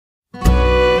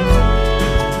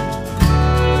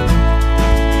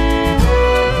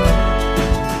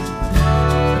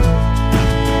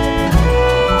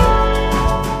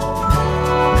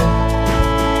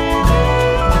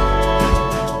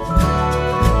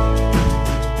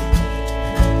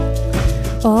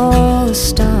all the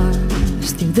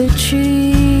stars through the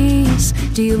trees.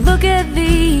 Do you look at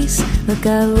these like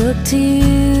I look to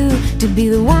you to be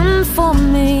the one for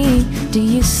me? Do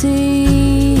you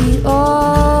see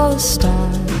all the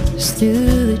stars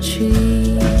through the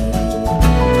trees?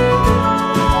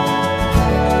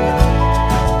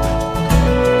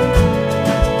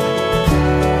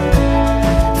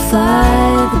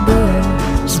 Fly the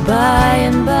birds by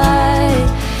and by.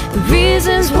 The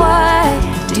reasons why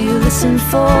do you listen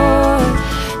for?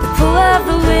 The pull of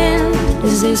the wind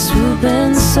as they swoop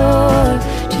and soar.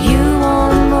 Do you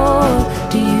want more?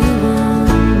 Do you want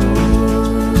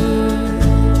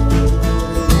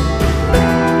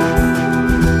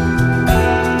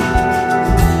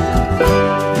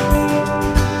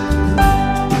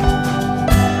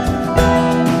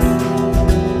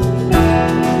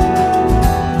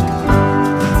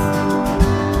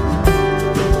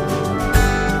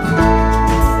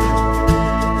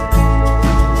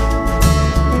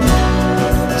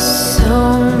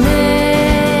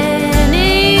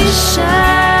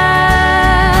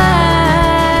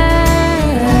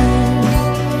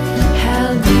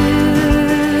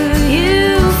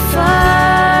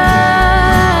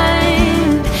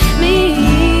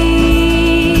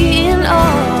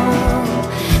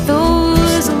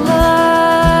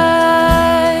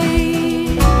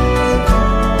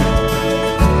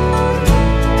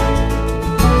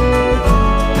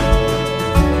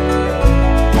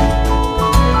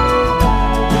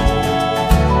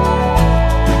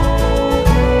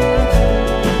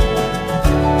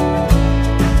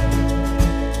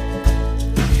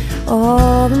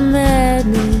all the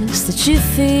madness that you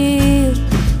feel?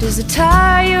 Does it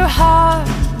tire your heart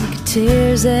like it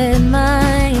tears at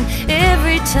mine?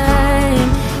 Every time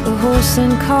a horse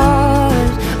and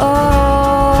cart,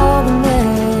 all the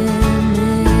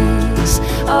madness,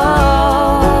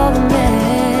 all the madness,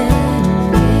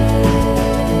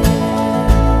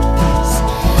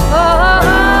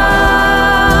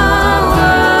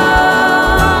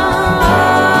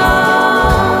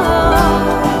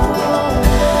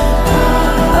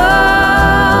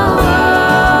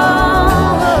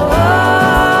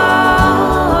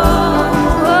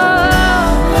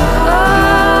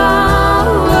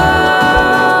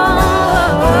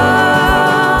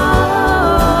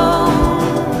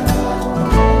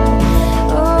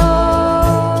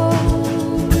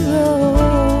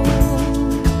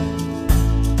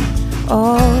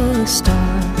 all the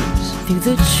stars through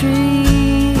the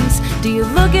trees. Do you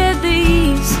look at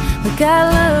these like I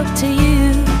look to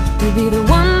you to be the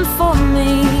one for me?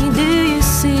 Do you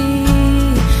see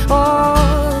all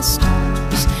the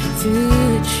stars through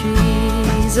the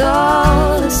trees?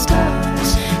 All the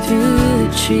stars through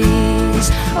the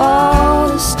trees. All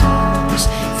the stars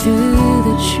through